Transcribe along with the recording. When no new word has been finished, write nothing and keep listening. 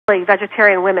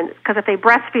vegetarian women, because if they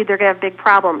breastfeed, they're going to have big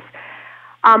problems.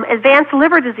 Advanced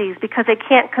liver disease, because they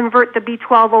can't convert the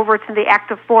B12 over to the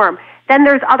active form. Then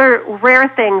there's other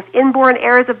rare things, inborn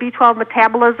errors of B12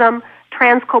 metabolism,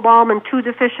 transcobalamin 2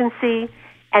 deficiency,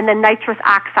 and then nitrous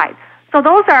oxide. So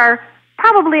those are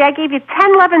probably, I gave you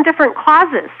 10, 11 different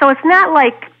causes. So it's not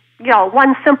like,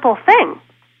 one simple thing.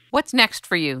 What's next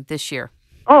for you this year?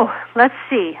 Oh, let's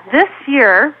see. This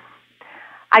year,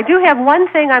 I do have one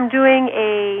thing I'm doing.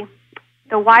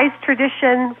 The Wise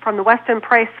Tradition from the Weston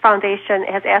Price Foundation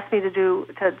has asked me to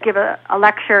give a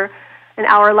lecture, an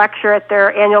hour lecture at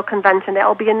their annual convention. That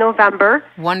will be in November.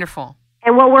 Wonderful.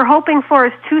 And what we're hoping for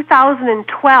is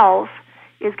 2012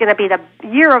 is going to be the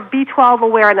year of B12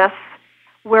 awareness,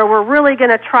 where we're really going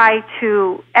to try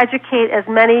to educate as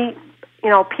many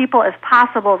people as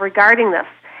possible regarding this.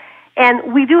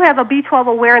 And we do have a B12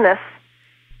 awareness,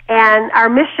 and our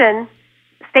mission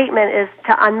statement is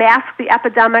to unmask the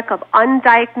epidemic of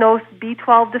undiagnosed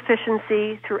B12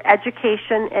 deficiency through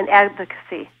education and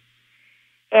advocacy.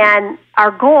 And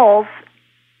our goals,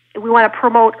 we want to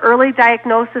promote early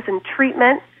diagnosis and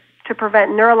treatment to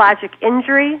prevent neurologic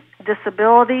injury,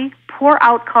 disability, poor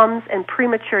outcomes, and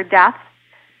premature death,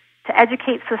 to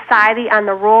educate society on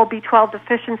the role B12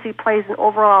 deficiency plays in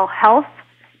overall health,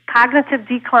 cognitive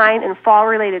decline, and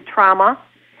fall-related trauma.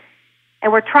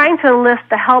 And we're trying to enlist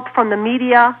the help from the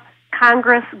media,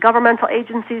 Congress, governmental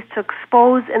agencies to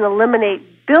expose and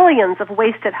eliminate billions of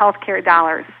wasted healthcare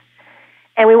dollars.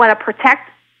 And we want to protect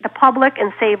the public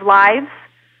and save lives,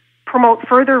 promote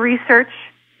further research,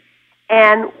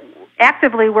 and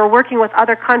actively we're working with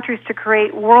other countries to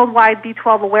create Worldwide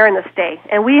B12 Awareness Day.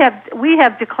 And we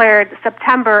have declared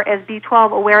September as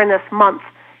B12 Awareness Month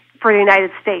for the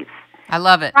United States. I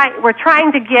love it. Right. We're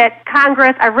trying to get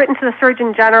Congress. I've written to the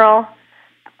Surgeon General.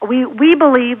 We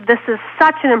believe this is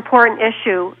such an important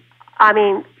issue. I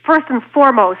mean, first and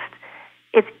foremost,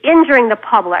 it's injuring the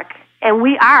public. And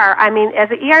we are. I mean, as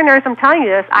an ER nurse, I'm telling you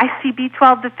this, I see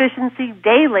B12 deficiency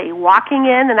daily walking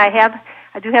in, and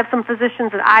I do have some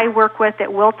physicians that I work with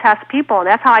that will test people, and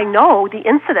that's how I know the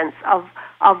incidence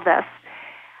of this.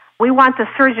 We want the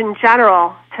Surgeon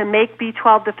General to make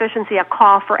B12 deficiency a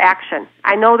call for action.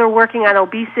 I know they're working on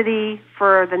obesity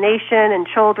for the nation and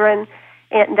children,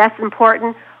 and that's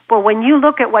important. But when you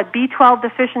look at what B12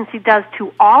 deficiency does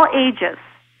to all ages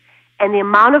and the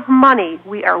amount of money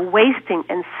we are wasting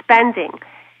and spending,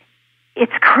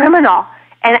 it's criminal.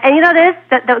 And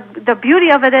the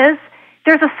beauty of it is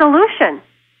there's a solution,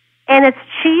 and it's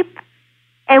cheap.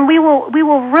 And we will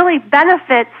really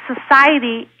benefit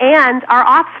society and our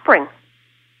offspring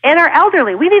and our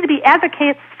elderly. We need to be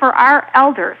advocates for our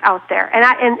elders out there.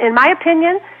 And in my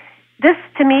opinion, this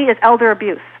to me is elder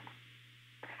abuse.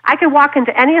 I could walk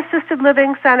into any assisted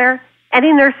living center,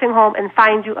 any nursing home, and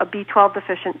find you a B12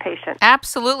 deficient patient.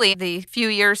 Absolutely. The few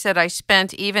years that I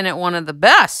spent even at one of the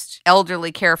best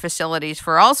elderly care facilities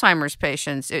for Alzheimer's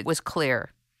patients, it was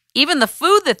clear. Even the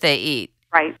food that they eat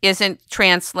isn't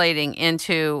translating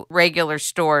into regular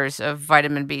stores of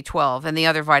vitamin B12 and the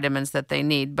other vitamins that they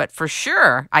need. But for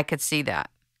sure, I could see that.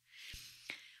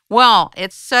 Well,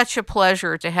 it's such a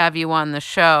pleasure to have you on the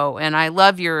show, and I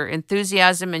love your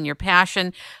enthusiasm and your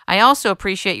passion. I also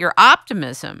appreciate your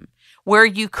optimism, where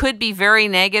you could be very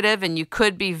negative and you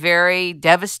could be very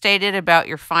devastated about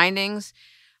your findings.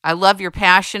 I love your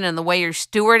passion and the way you're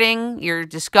stewarding your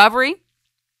discovery.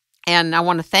 And I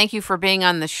want to thank you for being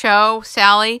on the show,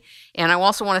 Sally. And I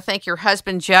also want to thank your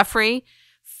husband, Jeffrey,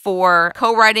 for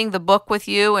co-writing the book with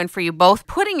you and for you both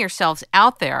putting yourselves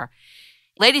out there.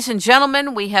 Ladies and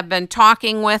gentlemen, we have been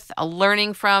talking with,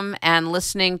 learning from, and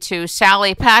listening to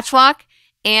Sally Pacholok.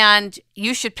 And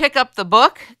you should pick up the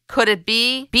book, Could It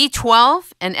Be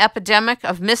B12, An Epidemic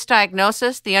of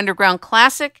Misdiagnosis, the underground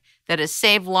classic that has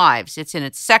saved lives. It's in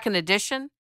its second edition.